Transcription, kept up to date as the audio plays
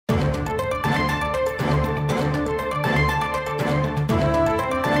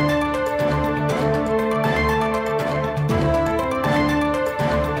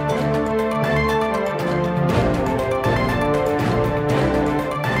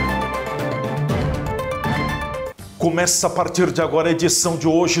Começa a partir de agora a edição de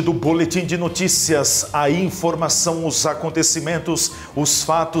hoje do Boletim de Notícias. A informação, os acontecimentos, os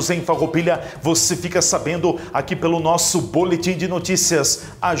fatos em Farroupilha, você fica sabendo aqui pelo nosso Boletim de Notícias.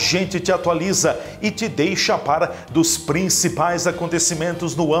 A gente te atualiza e te deixa a par dos principais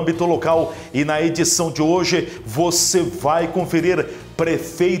acontecimentos no âmbito local. E na edição de hoje você vai conferir: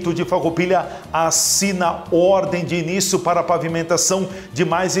 Prefeito de Farroupilha assina ordem de início para a pavimentação de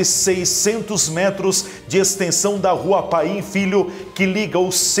mais de 600 metros de extensão da Rua Paim Filho, que liga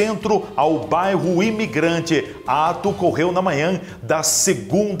o centro ao bairro Imigrante. Ato ocorreu na manhã da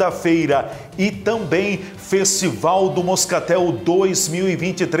segunda-feira. E também Festival do Moscatel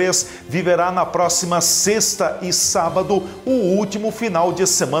 2023 viverá na próxima sexta e sábado o último final de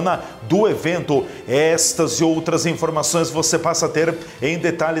semana do evento. Estas e outras informações você passa a ter em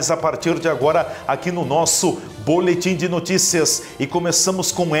detalhes a partir de agora aqui no nosso Boletim de Notícias. E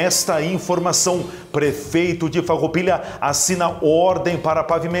começamos com esta informação: Prefeito de Farroupilha assina ordem para a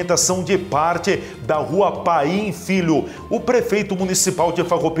pavimentação de parte da Rua Paim Filho. O prefeito municipal de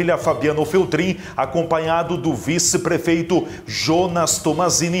Farroupilha, Fabiano Feltrin, acompanhado do vice-prefeito Jonas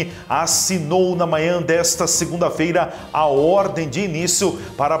Tomazini, assinou na manhã desta segunda-feira a ordem de início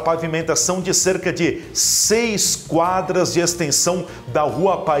para a pavimentação de cerca de 6 quadras de extensão da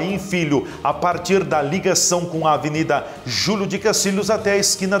Rua Paim Filho, a partir da ligação com a Avenida Júlio de Castilhos até a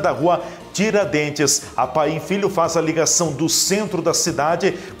esquina da Rua Tiradentes. A Paim Filho faz a ligação do centro da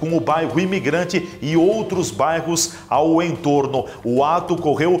cidade com o bairro Imigrante e outros bairros ao entorno. O ato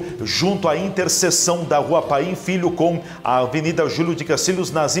ocorreu junto à interseção da Rua Paim Filho com a Avenida Júlio de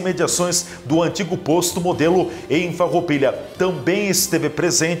Castilhos, nas imediações do antigo posto Modelo em Farroupilha. Também esteve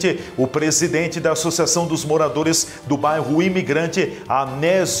presente o presidente da Associação dos Moradores do bairro Imigrante,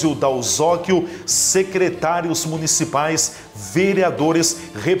 Anésio Dalzóquio, secretários municipais, vereadores,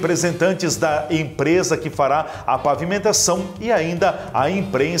 representantes da empresa que fará a pavimentação e ainda a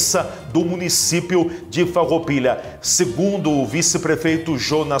imprensa do município de Farroupilha. Segundo o vice-prefeito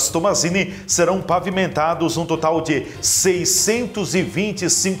Jonas Tomazini, serão pavimentados um total de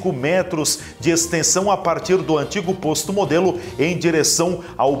 625 metros de extensão a partir do antigo posto Modelo em direção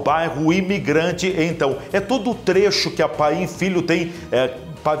ao bairro Imigrante. Então, é todo o trecho que a Paim Filho tem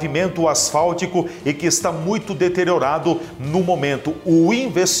pavimento asfáltico e que está muito deteriorado no momento. O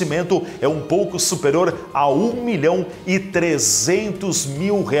investimento é um pouco superior a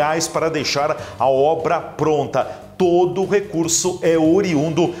R$1.300.000 para deixar a obra pronta. Todo o recurso é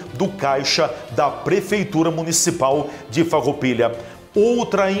oriundo do caixa da Prefeitura Municipal de Farroupilha.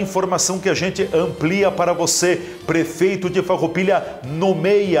 Outra informação que a gente amplia para você: Prefeito de Farroupilha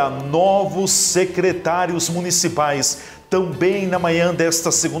nomeia novos secretários municipais. Também na manhã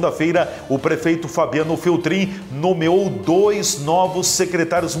desta segunda-feira, o prefeito Fabiano Feltrin nomeou 2 novos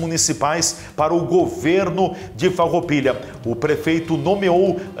secretários municipais para o governo de Farroupilha. O prefeito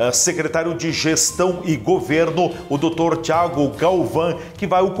nomeou secretário de Gestão e Governo, o Dr. Thiago Galvão, que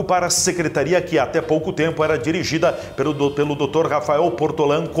vai ocupar a secretaria que até pouco tempo era dirigida pelo Dr. Rafael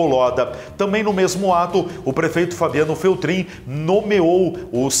Portolan Coloda. Também no mesmo ato, o prefeito Fabiano Feltrin nomeou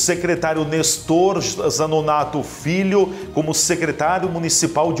o secretário Nestor Zanonato Filho como secretário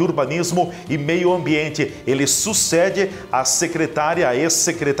municipal de Urbanismo e Meio Ambiente. Ele sucede a secretária, a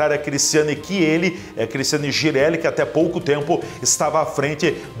ex-secretária Cristiane Girelli, que até pouco tempo estava à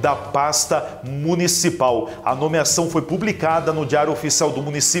frente da pasta municipal. A nomeação foi publicada no Diário Oficial do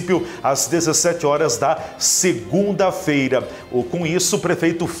município às 17 horas da segunda-feira. Com isso, o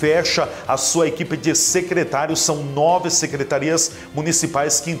prefeito fecha a sua equipe de secretários. São 9 secretarias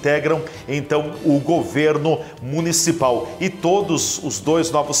municipais que integram, então, o governo municipal. E todos os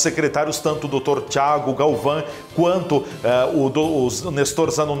 2 novos secretários, tanto o Dr. Thiago Galvão quanto o Nestor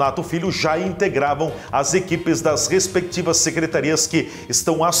Zanonato Filho, já integravam as equipes das respectivas secretarias que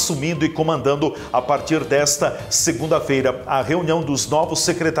estão assumindo e comandando a partir desta segunda-feira. A reunião dos novos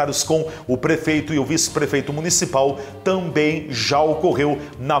secretários com o prefeito e o vice-prefeito municipal também já ocorreu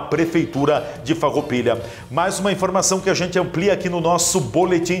na Prefeitura de Farroupilha. Mais uma informação que a gente amplia aqui no nosso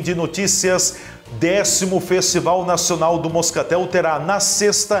Boletim de Notícias: 10º Festival Nacional do Moscatel terá na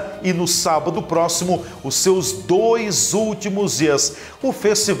sexta e no sábado próximo os seus 2 últimos dias. O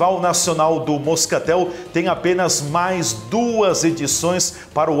Festival Nacional do Moscatel tem apenas mais 2 edições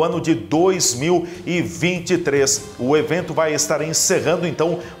para o ano de 2023. O evento vai estar encerrando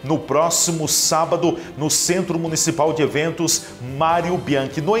então no próximo sábado no Centro Municipal de Eventos Mário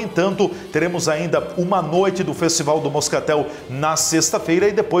Bianchi. No entanto, teremos ainda uma noite do Festival do Moscatel na sexta-feira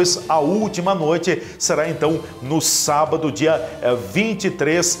e depois a última noite noite, será então no sábado, dia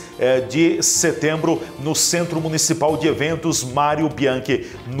 23 de setembro, no Centro Municipal de Eventos Mário Bianchi.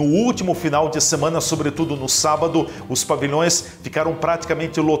 No último final de semana, sobretudo no sábado, os pavilhões ficaram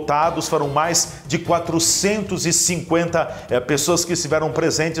praticamente lotados, foram mais de 450 pessoas que estiveram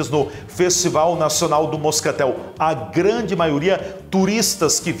presentes no Festival Nacional do Moscatel. A grande maioria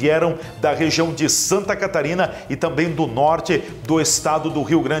turistas que vieram da região de Santa Catarina e também do norte do estado do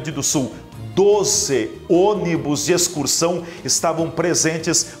Rio Grande do Sul. 12 ônibus de excursão estavam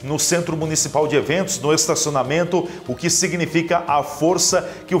presentes no Centro Municipal de Eventos, no estacionamento, o que significa a força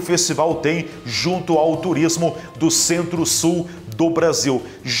que o festival tem junto ao turismo do Centro-Sul do Brasil.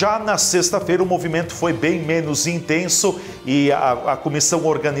 Já na sexta-feira o movimento foi bem menos intenso e a comissão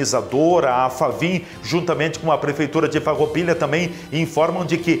organizadora, a Favim, juntamente com a Prefeitura de Farroupilha, também informam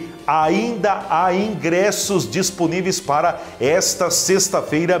de que ainda há ingressos disponíveis para esta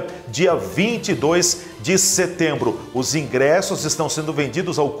sexta-feira, dia 22 de setembro. Os ingressos estão sendo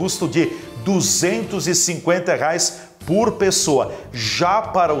vendidos ao custo de R$ 250 por pessoa. Já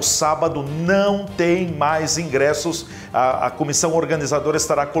para o sábado não tem mais ingressos. A comissão organizadora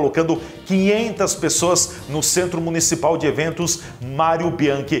estará colocando 500 pessoas no Centro Municipal de Eventos Mário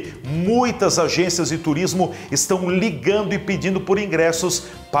Bianchi. Muitas agências de turismo estão ligando e pedindo por ingressos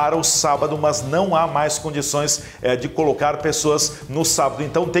para o sábado, mas não há mais condições de colocar pessoas no sábado.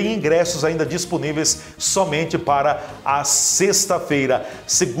 Então tem ingressos ainda disponíveis somente para a sexta-feira.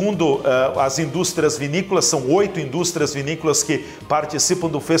 Segundo as indústrias vinícolas, são 8 indústrias vinícolas que participam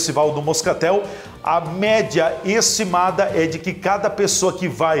do Festival do Moscatel. A média estimada é de que cada pessoa que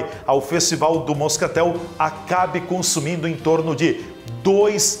vai ao Festival do Moscatel acabe consumindo em torno de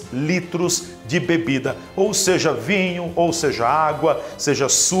 2 litros de bebida, ou seja, vinho, ou seja, água, seja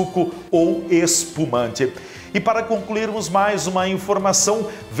suco ou espumante. E para concluirmos mais uma informação,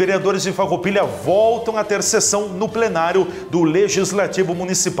 vereadores de Farroupilha voltam a ter sessão no plenário do Legislativo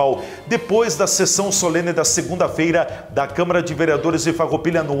Municipal. Depois da sessão solene da segunda-feira da Câmara de Vereadores de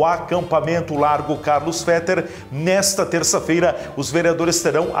Farroupilha no acampamento Largo Carlos Fetter, nesta terça-feira os vereadores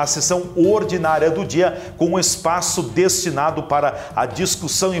terão a sessão ordinária do dia com um espaço destinado para a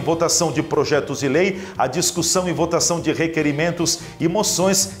discussão e votação de projetos de lei, a discussão e votação de requerimentos e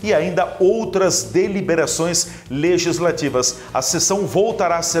moções e ainda outras deliberações legislativas. A sessão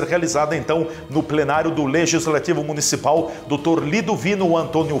voltará a ser realizada então no plenário do Legislativo Municipal, Dr. Lidovino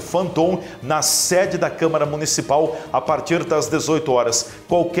Antônio Fanton, na sede da Câmara Municipal, a partir das 18 horas.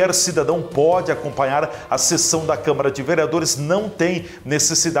 Qualquer cidadão pode acompanhar a sessão da Câmara de Vereadores, não tem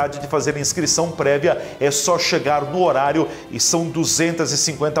necessidade de fazer inscrição prévia, é só chegar no horário e são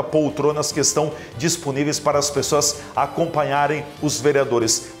 250 poltronas que estão disponíveis para as pessoas acompanharem os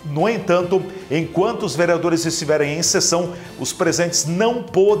vereadores. No entanto, enquanto os vereadores estiverem em sessão, os presentes não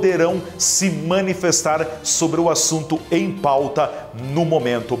poderão se manifestar sobre o assunto em pauta no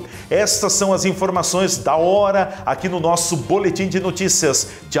momento. Estas são as informações da hora aqui no nosso Boletim de Notícias,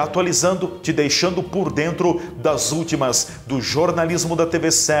 te atualizando, te deixando por dentro das últimas do jornalismo da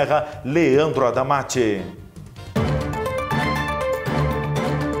TV Serra, Leandro Adamati.